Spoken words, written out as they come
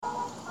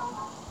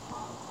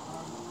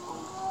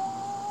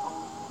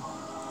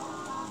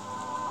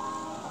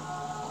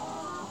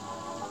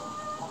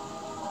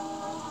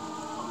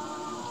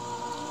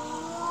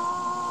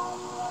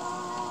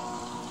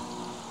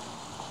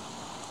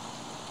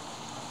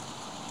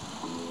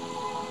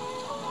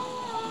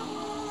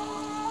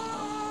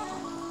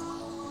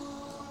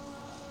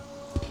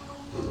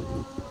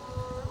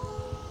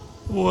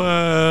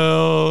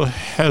Well,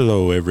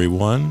 hello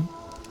everyone.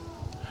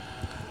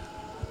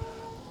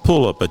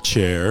 Pull up a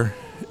chair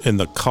in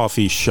the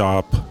coffee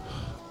shop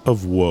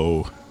of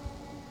woe.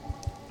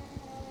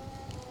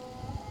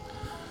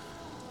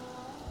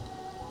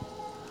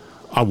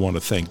 I want to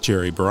thank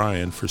Jerry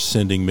Bryan for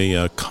sending me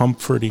a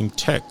comforting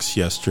text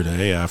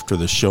yesterday after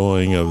the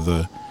showing of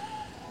the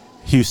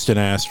Houston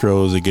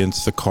Astros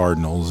against the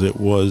Cardinals. It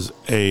was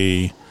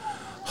a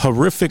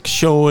horrific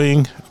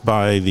showing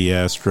by the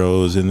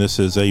Astros, and this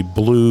is a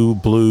blue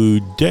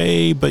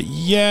day, but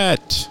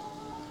yet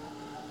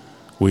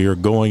we are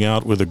going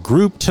out with a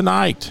group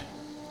tonight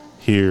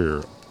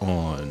here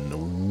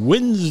on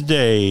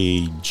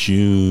Wednesday,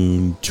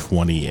 June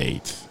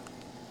 28th.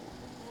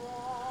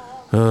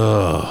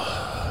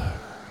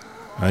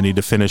 I need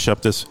to finish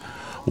up this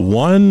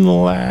one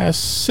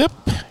last sip.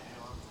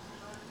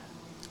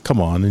 Come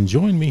on and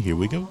join me. Here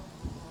we go.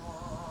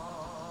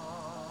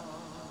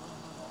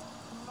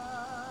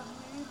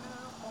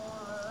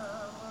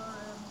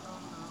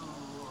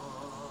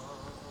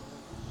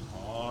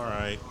 All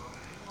right.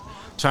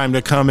 Time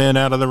to come in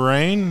out of the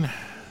rain.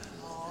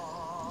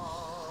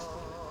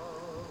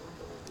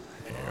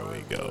 There we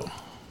go.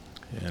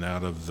 And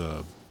out of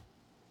the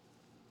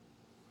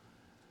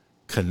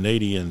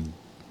Canadian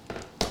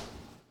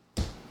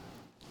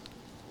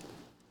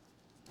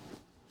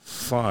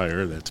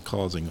fire that's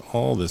causing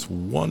all this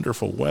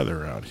wonderful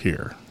weather out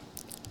here.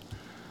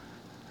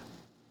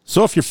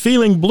 So if you're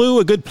feeling blue,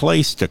 a good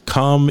place to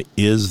come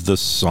is the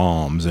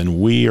Psalms,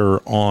 and we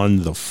are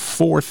on the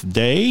fourth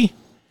day,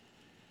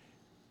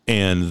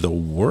 and the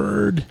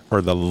word or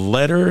the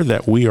letter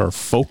that we are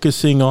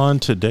focusing on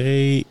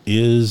today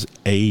is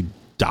a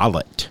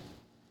dalet.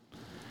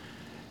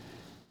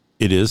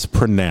 It is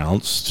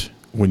pronounced,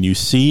 when you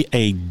see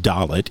a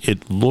dalet,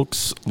 it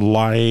looks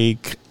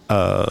like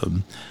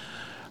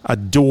a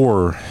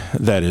door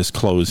that is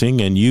closing,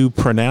 and you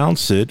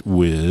pronounce it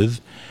with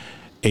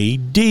a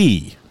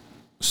D.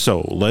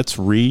 So let's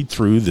read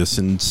through this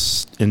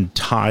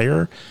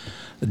entire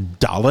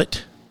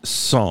dalet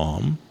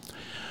psalm.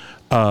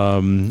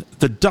 The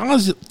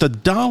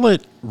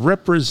dalet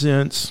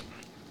represents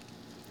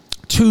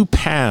two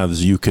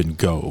paths you can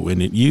go,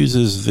 and it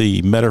uses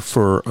the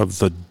metaphor of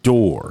the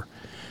door.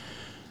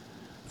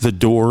 The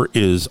door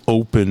is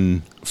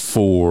open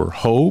for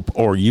hope,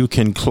 or you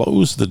can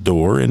close the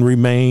door and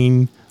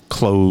remain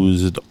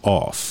closed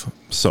off.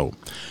 So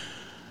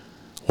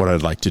what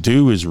I'd like to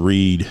do is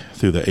read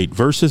through the 8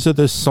 verses of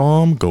this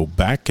psalm, go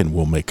back, and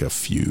we'll make a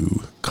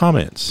few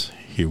comments.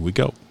 Here we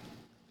go.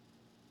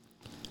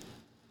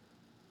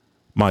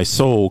 My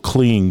soul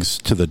clings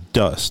to the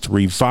dust.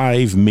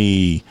 Revive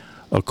me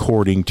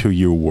according to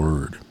your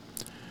word.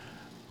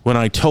 When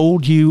I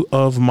told you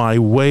of my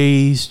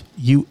ways,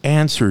 you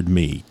answered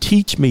me.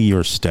 Teach me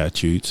your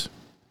statutes.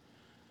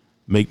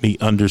 Make me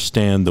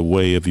understand the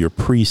way of your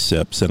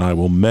precepts, and I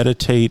will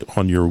meditate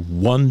on your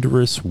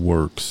wondrous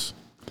works.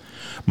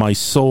 My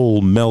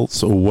soul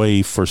melts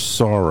away for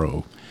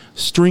sorrow.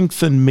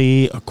 Strengthen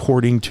me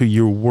according to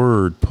your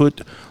word.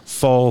 Put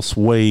false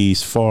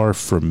ways far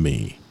from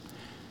me,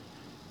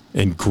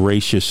 and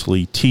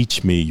graciously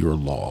teach me your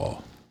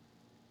law.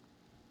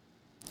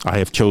 I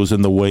have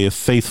chosen the way of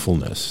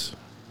faithfulness.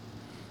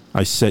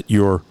 I set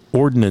your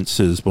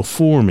ordinances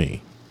before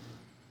me.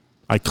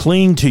 I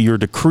cling to your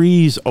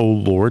decrees, O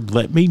Lord.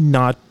 Let me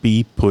not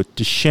be put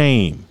to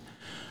shame.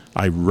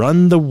 I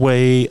run the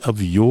way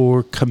of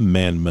your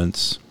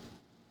commandments,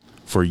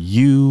 for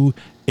you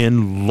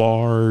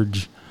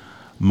enlarge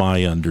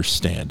my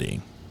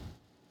understanding.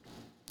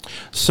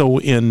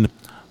 So in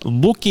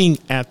looking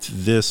at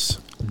this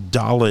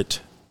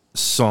dalet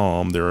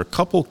psalm, there are a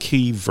couple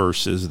key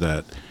verses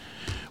that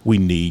we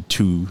need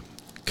to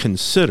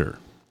consider.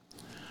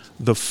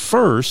 The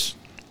first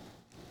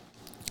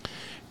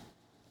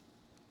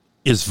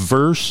is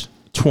verse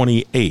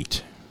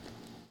 28,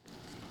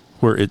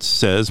 where it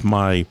says,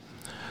 My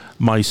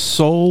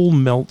soul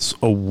melts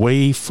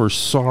away for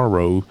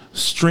sorrow.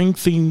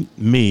 Strengthen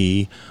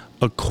me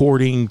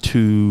according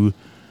to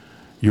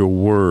your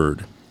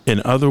word.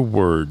 In other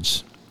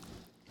words,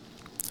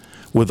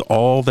 with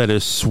all that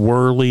is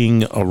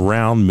swirling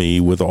around me,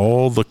 with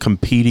all the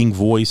competing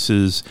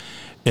voices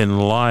in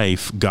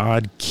life,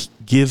 God,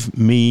 give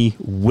me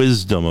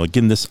wisdom.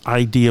 Again, this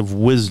idea of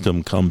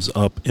wisdom comes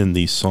up in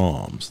these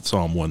Psalms,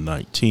 Psalm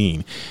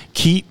 119.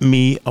 Keep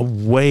me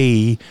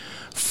away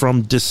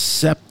from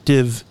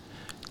deceptive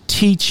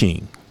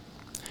teaching.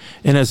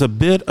 And as a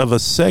bit of a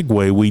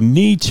segue, we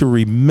need to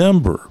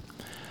remember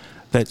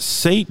that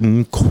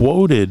Satan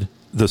quoted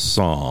the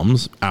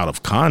Psalms out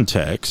of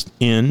context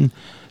in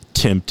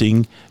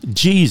tempting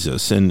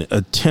Jesus and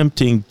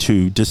attempting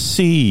to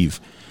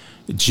deceive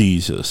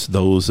Jesus.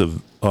 Those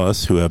of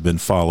us who have been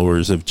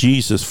followers of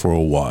Jesus for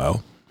a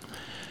while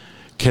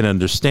can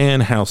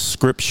understand how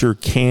Scripture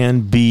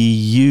can be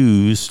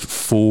used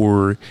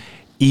for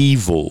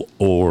evil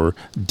or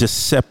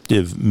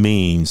deceptive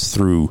means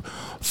through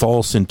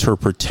false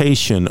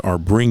interpretation or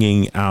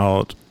bringing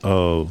out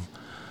of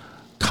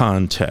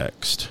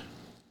context.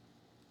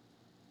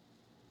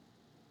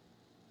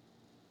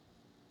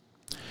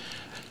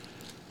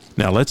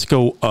 Now let's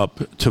go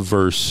up to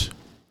verse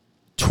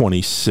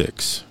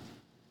 26.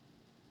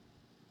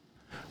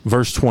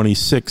 Verse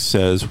 26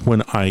 says,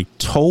 "When I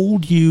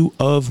told you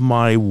of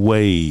my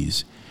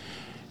ways,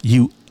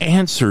 you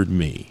answered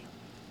me."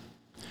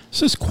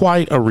 This is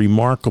quite a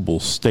remarkable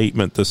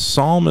statement. The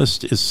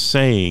psalmist is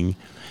saying,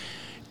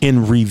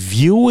 in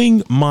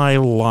reviewing my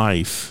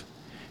life,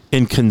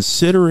 in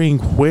considering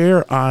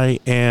where I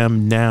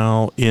am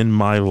now in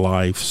my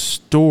life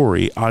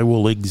story, I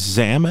will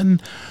examine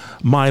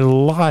my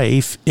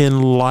life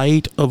in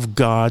light of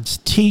God's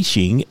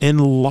teaching, in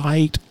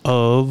light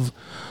of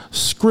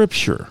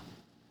Scripture.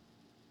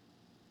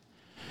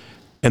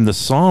 And the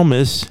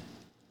psalmist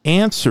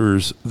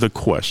answers the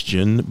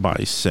question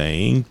by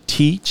saying,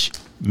 "Teach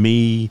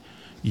me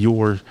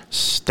your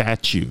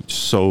statutes."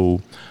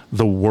 So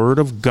the Word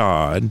of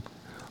God,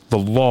 the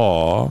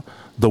law,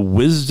 the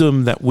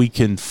wisdom that we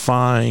can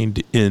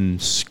find in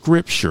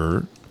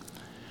Scripture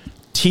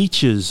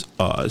teaches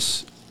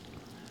us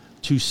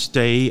to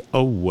stay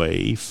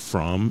away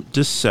from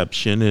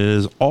deception. It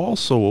is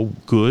also a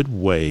good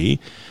way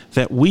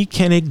that we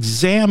can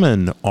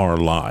examine our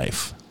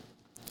life.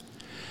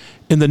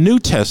 In the New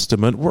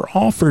Testament, we're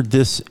offered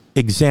this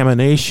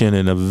examination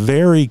in a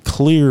very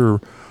clear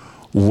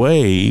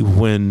way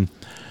when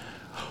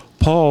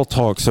Paul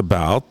talks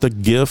about the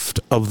gift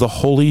of the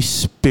Holy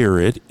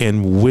Spirit,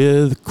 and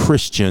with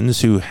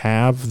Christians who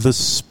have the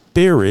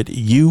Spirit,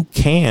 you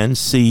can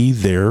see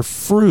their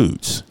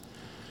fruits.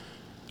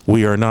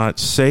 We are not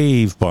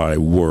saved by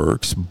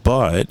works,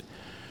 but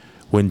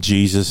when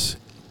Jesus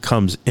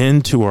comes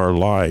into our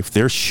life,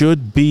 there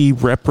should be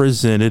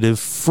representative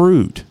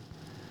fruit.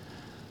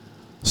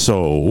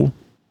 So,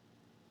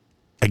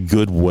 a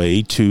good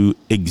way to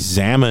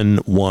examine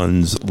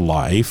one's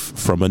life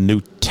from a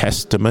New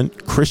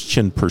Testament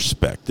Christian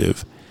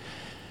perspective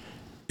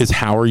is,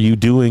 how are you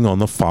doing on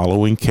the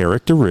following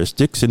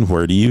characteristics, and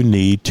where do you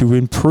need to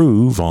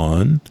improve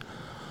on?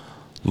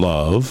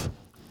 Love,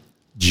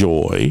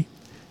 joy,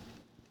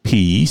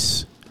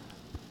 peace,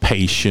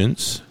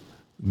 patience,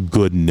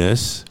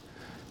 goodness,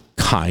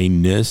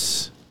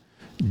 kindness,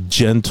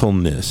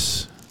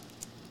 gentleness,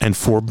 and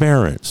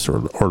forbearance,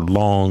 or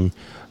long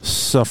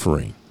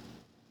suffering.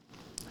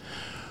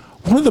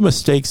 One of the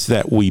mistakes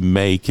that we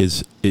make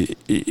is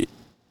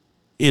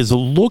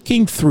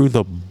looking through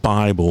the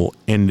Bible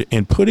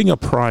and putting a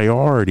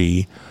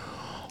priority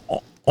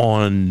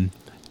on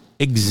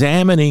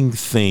examining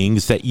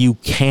things that you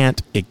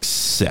can't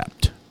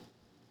accept.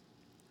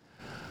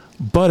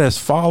 But as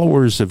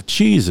followers of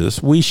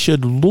Jesus, we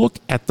should look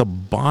at the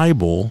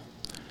Bible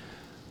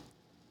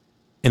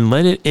and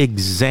let it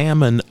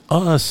examine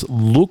us,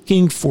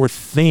 looking for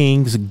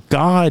things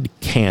God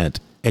can't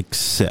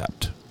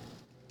accept.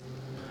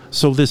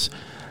 So this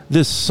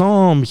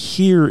psalm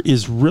here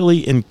is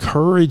really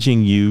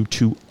encouraging you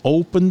to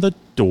open the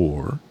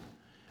door,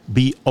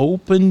 be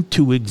open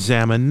to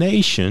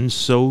examination,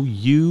 so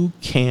you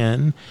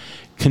can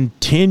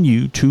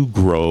continue to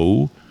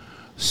grow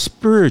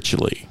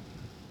spiritually.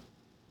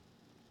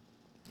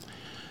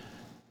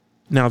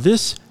 Now,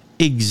 this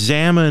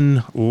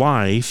examine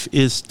life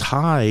is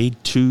tied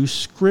to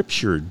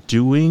Scripture,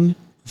 doing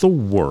the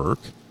work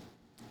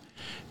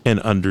and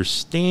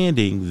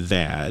understanding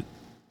that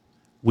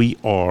we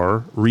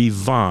are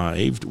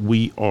revived,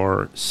 we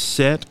are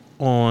set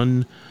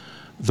on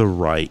the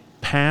right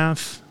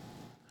path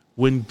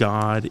when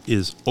God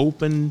is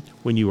open,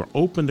 when you are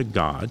open to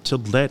God, to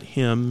let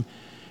Him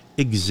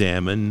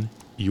examine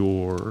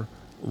your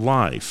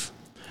life.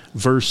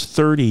 Verse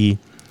 30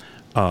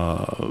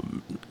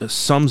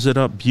 sums it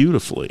up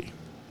beautifully.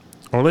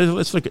 Or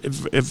let's look at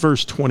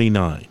verse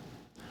 29.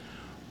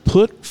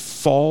 "Put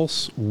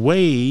false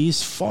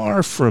ways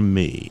far from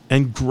me,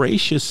 and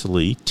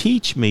graciously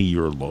teach me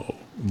your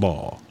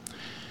law."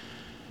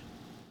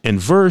 In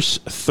verse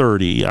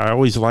 30, I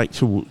always like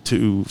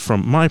to,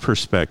 from my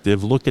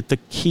perspective, look at the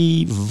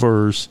key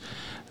verse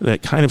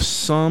that kind of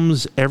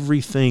sums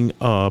everything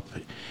up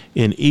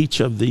in each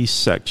of these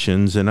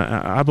sections. And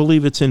I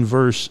believe it's in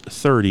verse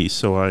 30,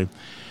 so I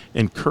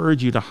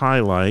encourage you to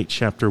highlight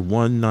chapter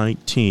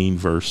 119,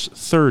 verse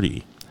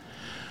 30.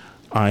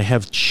 "I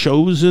have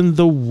chosen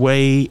the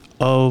way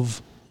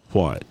of"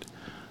 what?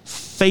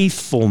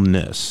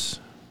 "Faithfulness.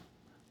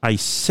 I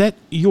set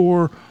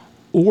your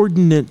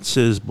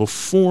ordinances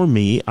before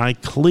me. I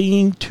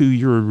cling to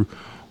your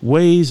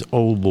ways,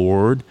 O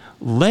Lord.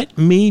 Let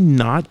me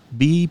not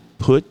be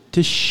put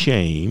to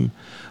shame.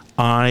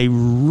 I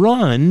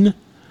run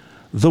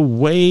the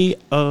way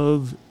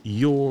of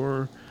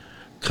your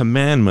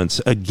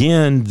commandments."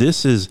 Again,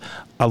 this is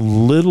a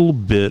little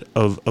bit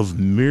of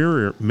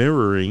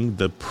mirroring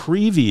the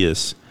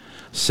previous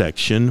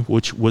section,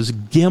 which was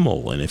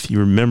Gimel. And if you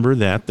remember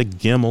that, the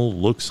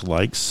Gimel looks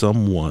like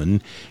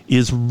someone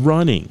is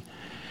running.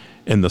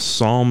 And the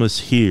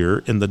psalmist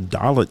here in the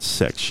Dalet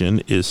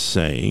section is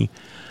saying,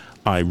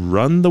 "I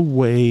run the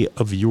way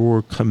of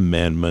your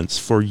commandments,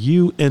 for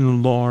you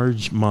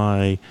enlarge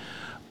my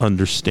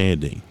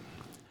understanding."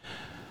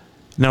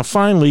 Now,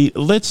 finally,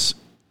 let's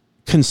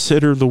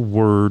consider the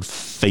word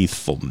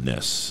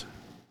faithfulness.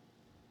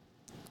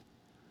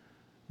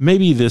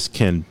 maybe this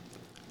can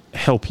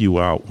help you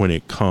out when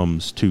it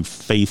comes to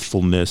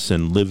faithfulness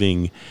and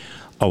living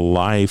a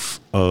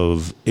life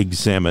of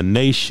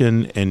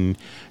examination and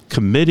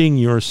committing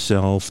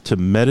yourself to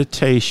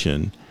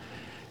meditation,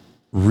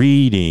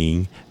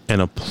 reading,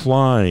 and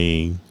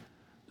applying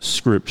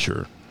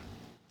Scripture.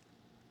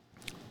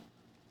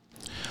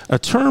 A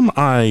term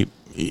I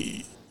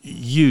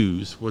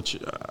use, which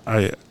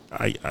I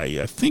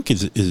think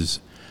is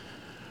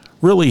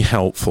really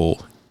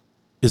helpful,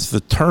 is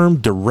the term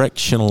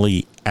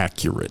directionally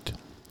accurate.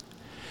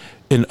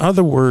 In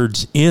other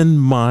words, in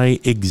my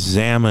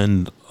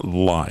examined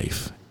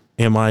life,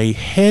 am I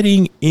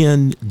heading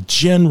in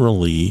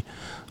generally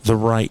the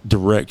right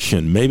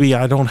direction? Maybe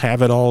I don't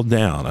have it all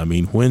down. I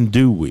mean, when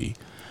do we?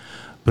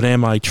 But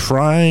am I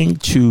trying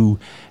to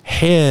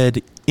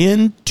head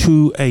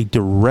into a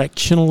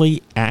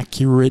directionally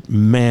accurate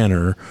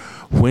manner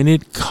when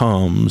it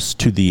comes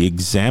to the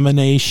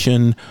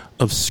examination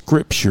of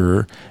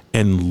Scripture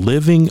and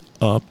living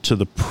up to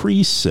the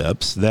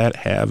precepts that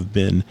have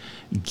been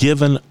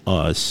given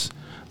us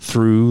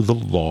through the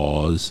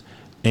laws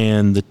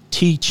and the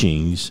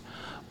teachings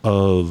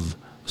of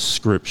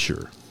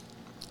Scripture?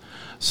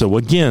 So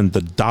again,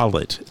 the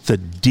Dalet, the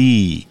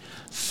D,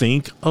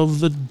 think of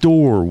the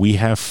door. We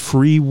have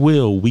free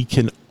will. We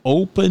can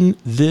open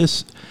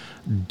this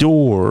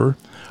door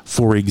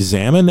for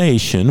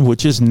examination,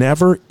 which is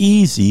never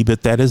easy,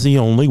 but that is the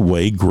only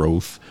way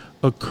growth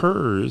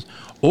occurs.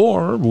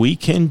 Or we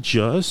can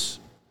just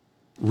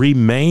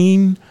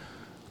remain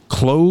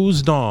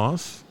closed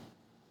off,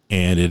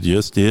 and it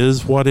just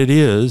is what it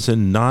is,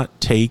 and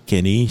not take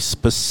any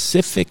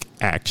specific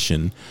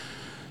action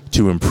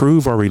to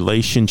improve our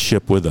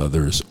relationship with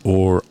others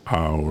or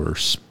our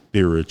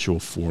spiritual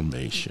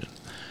formation.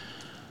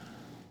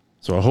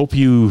 So I hope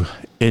you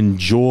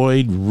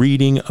enjoyed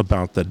reading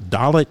about the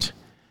Dalet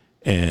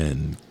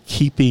and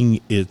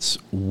keeping its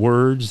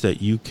words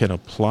that you can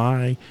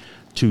apply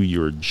to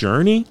your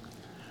journey.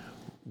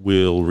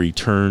 We'll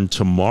return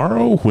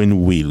tomorrow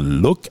when we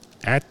look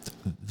at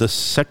the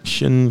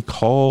section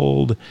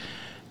called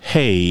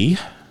Hey,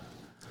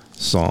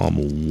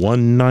 Psalm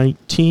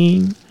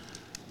 119,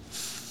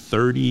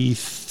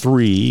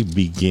 33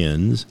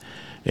 begins,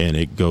 and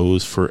it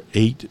goes for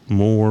 8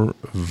 more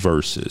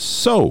verses.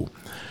 So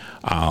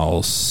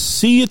I'll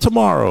see you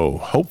tomorrow,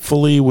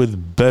 hopefully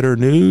with better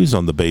news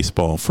on the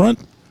baseball front,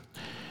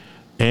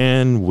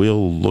 and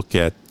we'll look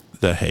at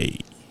the hay.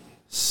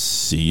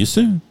 See you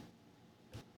soon.